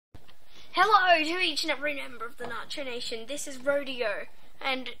Hello to each and every member of the Nacho Nation. This is Roadeo,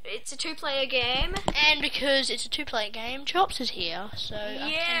 and it's a two-player game. And because it's a two-player game, Chops is here, so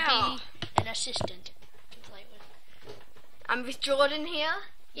I can be an assistant to play with. I'm with Jordan here.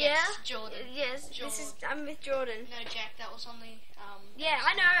 Yes, Jordan. Yes, Jordan. I'm with Jordan. No, Jack, that was on the... yeah,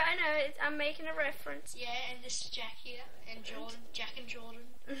 I know. I'm making a reference. Yeah, and this is Jack here, and Jordan. Jack and Jordan.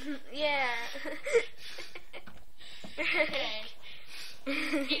 Yeah. Okay.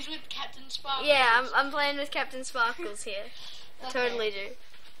 He's with Captain Sparkles. Yeah, I'm playing with Captain Sparkles here. Okay. Totally do.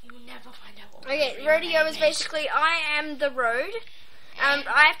 You will never find out what Okay, Roadeo is basically I am the road, and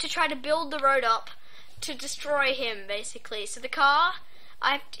I have to try to build the road up to destroy him, basically. So the car,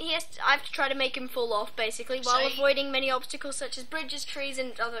 I have to try to make him fall off, basically, while avoiding many obstacles such as bridges, trees,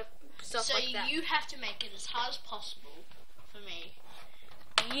 and other stuff like that. So you have to make it as hard as possible for me.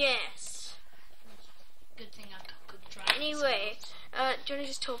 Yes. Good thing I could drive. Anyway, do you want to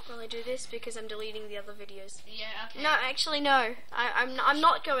just talk while I do this, because I'm deleting the other videos? Yeah, okay. No, actually, no. I'm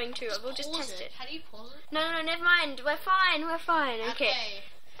not going to. We'll just pause test it. How do you pause it? No, never mind. We're fine. Okay.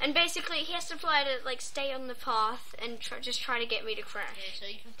 And basically, he has to fly to like stay on the path and just try to get me to crash. Okay, so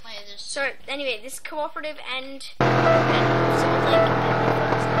you can play this. So anyway, this is cooperative and so like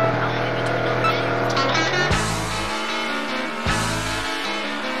I'll maybe do another video.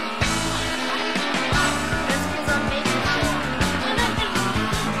 That's because I'm making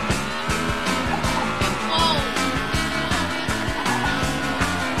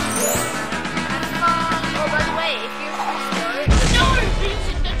Oh, by the way, if you're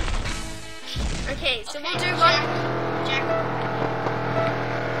okay, so we'll do one. Jack.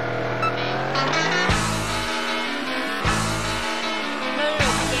 No,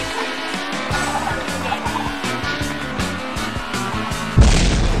 the game.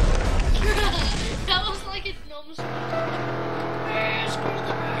 That was like a normal speed.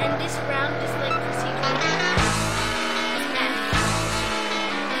 And this round is like procedural. It's math.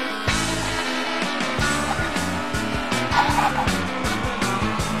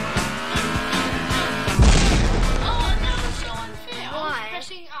 Oh no, it's so unfair. Why? I was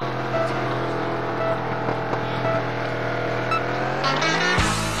pressing up.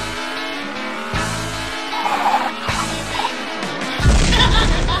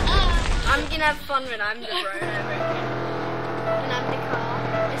 I'm gonna have fun when I'm the road, I reckon. When I'm the car.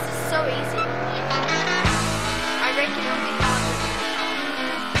 This is so easy. I reckon it'll be hard when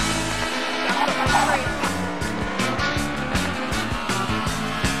I've got my free.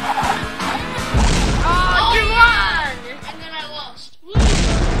 Oh, you won! And then I lost. Woo!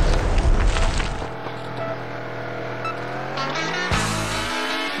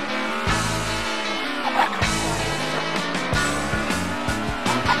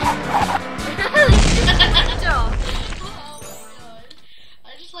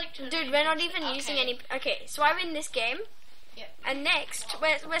 Dude, we're not even using any. Okay, so I win this game. Yep. And next,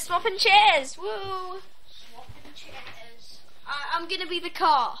 we're swapping chairs. Woo! Swapping chairs. I'm gonna be the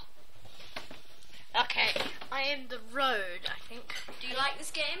car. Okay, I am the road, I think. Do you like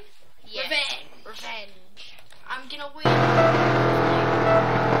this game? Yeah. Revenge. I'm gonna win.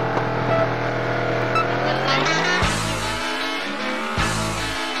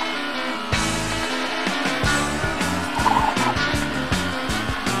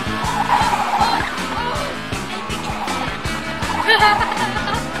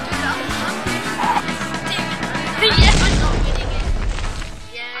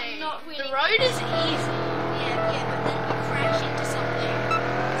 The road is easy. Yeah, but then you crash into something.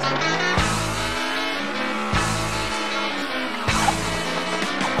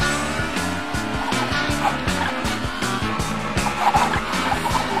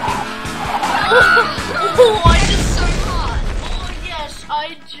 Oh, I just so hard. Oh yes,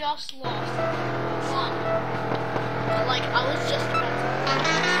 I just lost. One. But like, I was just about to.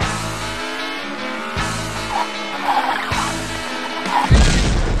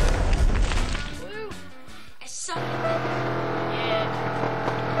 I suck at that. Yeah.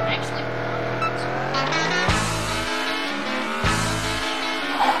 Actually,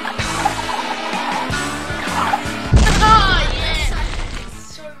 oh yeah.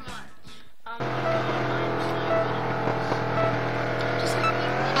 So much. Oh my god, I'm so good at this. Just like to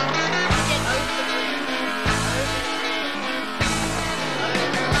get over the bridge.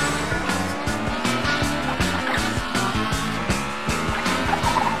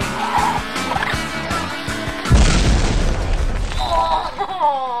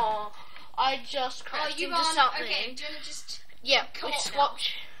 Oh, I just crashed into something. Okay, do you want to just... Yeah, we Co-op swap.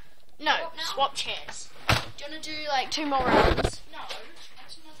 No, Co-op now? swap chairs. Do you want to do like 2 more rounds? No,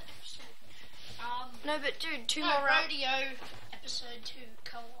 that's another episode. No, but dude, 2 No, more rounds. Roadeo episode 2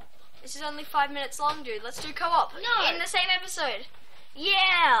 co-op. This is only 5 minutes long, dude. Let's do co-op. No. In the same episode.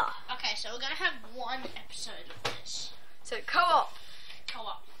 Yeah. Okay, so we're gonna have one episode of this. So co-op.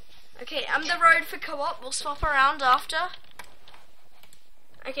 Co-op. Okay, I'm the road for co-op. We'll swap around after.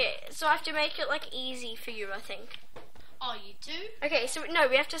 Okay, so I have to make it like easy for you, I think. Oh, you do? Okay, so no,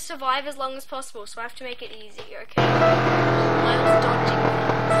 we have to survive as long as possible, so I have to make it easy, okay? I was dodging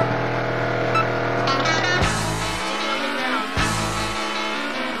things.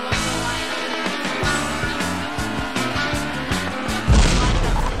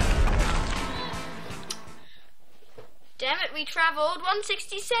 Damn it, we travelled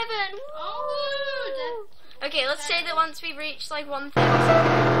 167! Oh, okay, let's say that once we reach like 1,000,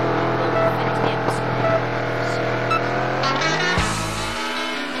 we'll finish the episode.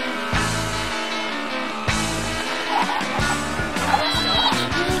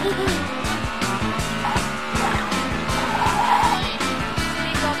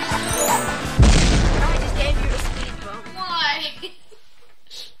 I just gave you a speed bump. Why?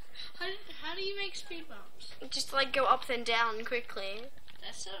 How do you make speed bumps? Just like go up and down quickly.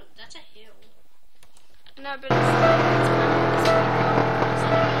 That's a hill. No, but it's kind of a speed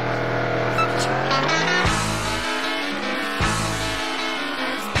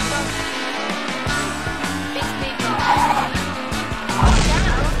bump. Big speed bump. Oh, damn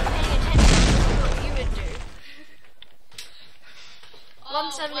it, I wasn't paying attention to what you would do.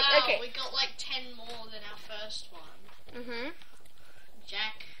 170, wow, okay. We got like 10 more than our first one. Mhm.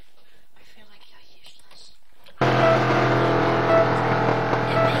 Jack, I feel like you're useless.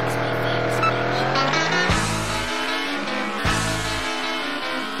 It makes me feel special.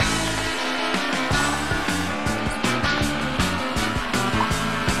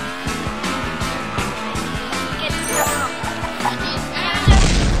 Get to cover up.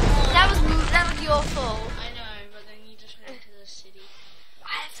 That was your fault. I know, but then you just went into the city. I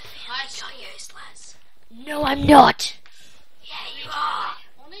have the feeling you're useless. No, I'm not. Yeah, you are.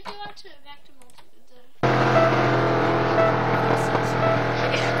 Want to go out to back to multi?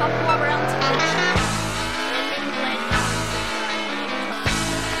 Okay, a couple more rounds of this. And then we can land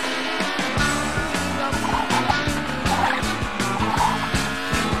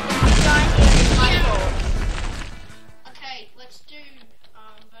Okay, let's do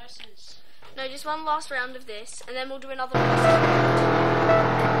versus. No, just one last round of this, and then we'll do another one.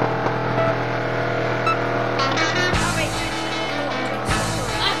 Oh, wait.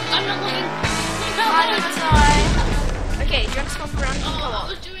 I'm not looking. Okay, do you want to swap around in I co-op?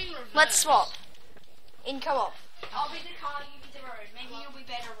 was doing reverse. Let's swap. In co-op. I'll be the car, you be the road. Maybe you'll be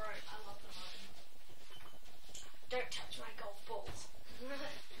better road. I love the road. Don't touch my golf balls.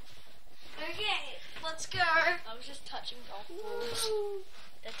 Okay, let's go. I was just touching golf balls.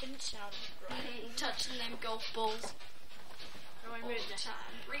 That didn't sound right. Touching them golf balls. How do I move this?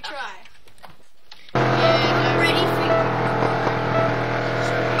 Retry. Yeah, Ready for you.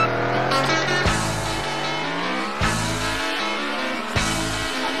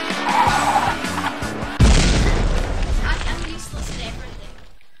 I'm useless at everything.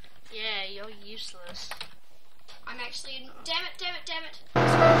 Yeah, you're useless. I'm actually. Damn it, damn it, damn it.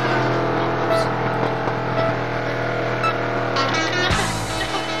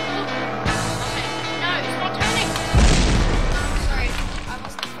 No, it's not turning. Sorry, I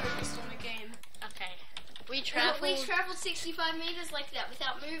wasn't focused on the game. Okay. We traveled 65 meters like that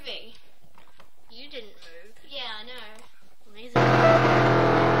without moving. You didn't move. Yeah, I know. Neither.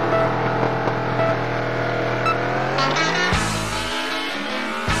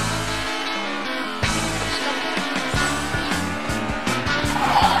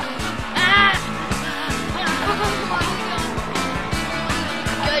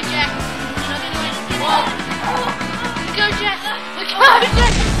 Go, Jack. You're not gonna win. Whoa. Go, Jack. Go,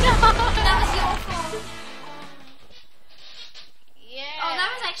 Jack. No. That was your fault. Yeah. Oh, that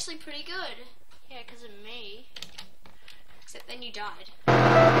was actually pretty good. Yeah, because of me. Except then you died.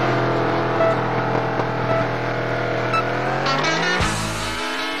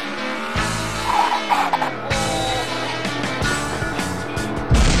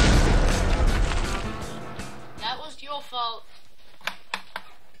 That was your fault.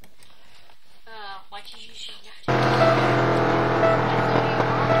 Why did you shoot that?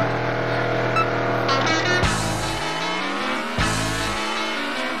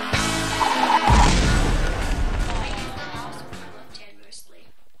 Mostly.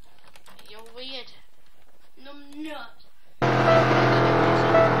 You're weird.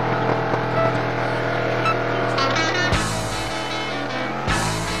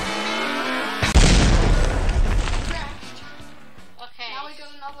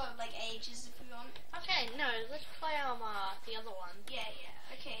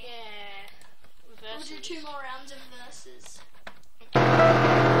 we'll do 2 more rounds of verses.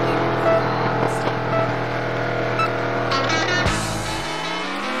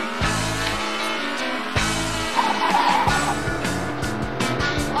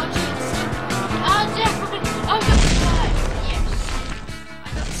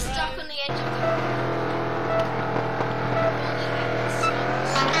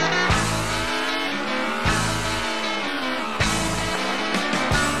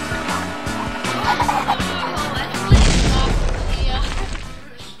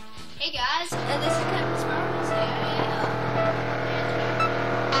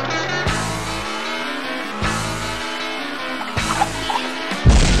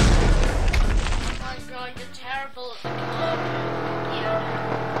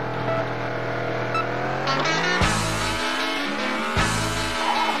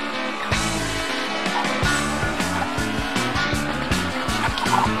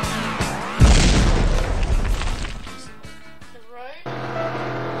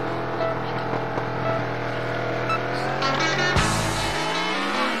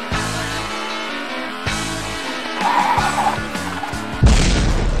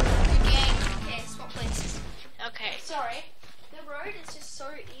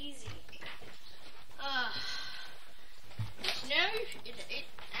 It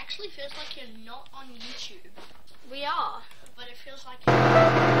actually feels like you're not on YouTube. We are. But it feels like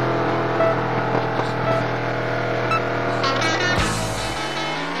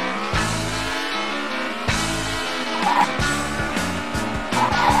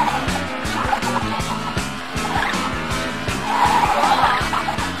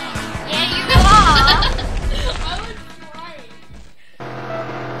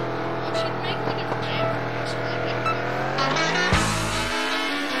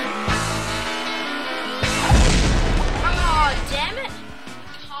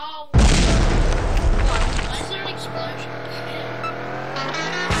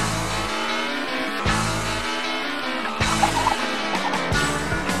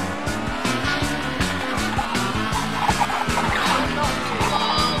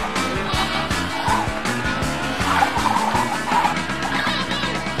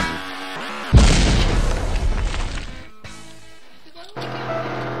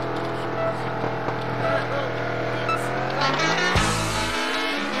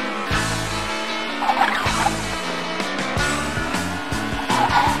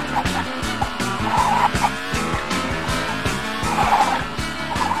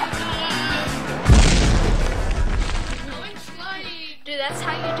that's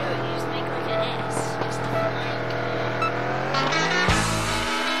how you do it. You just make like an S. Just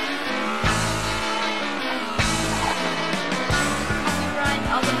copyright,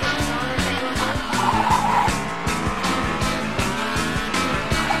 other books are available.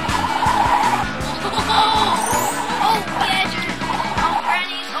 Oh yeah, dude.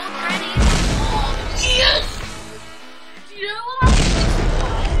 Old grannies. Yes! You know what?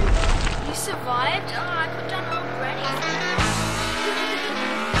 You survived? Oh, I put down old grannies.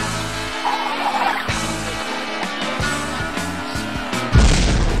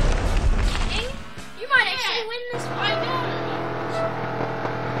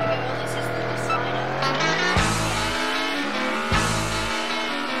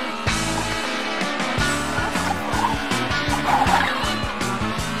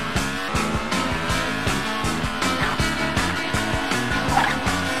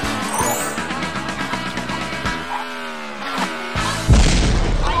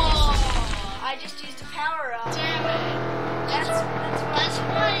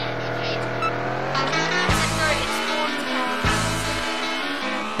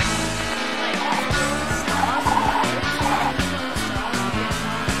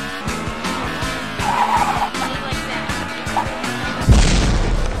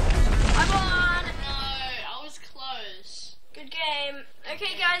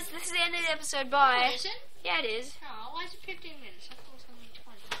 Okay guys, this is the end of the episode, bye. Oh, is it? Yeah, it is. Oh, why is it 15 minutes? I thought it was going to be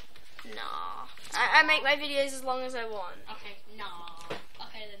 20. Nah. I make my videos as long as I want. Okay, nah.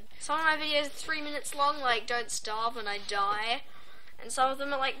 Okay then. Some of my videos are 3 minutes long, like Don't Starve When I Die. And some of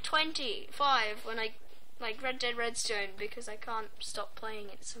them are like 25 when I like Red Dead Redstone because I can't stop playing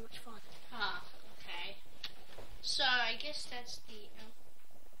it. It's so much fun. Ah, okay. So, I guess that's the...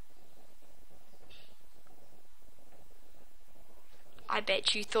 I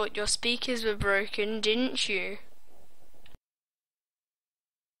bet you thought your speakers were broken, didn't you?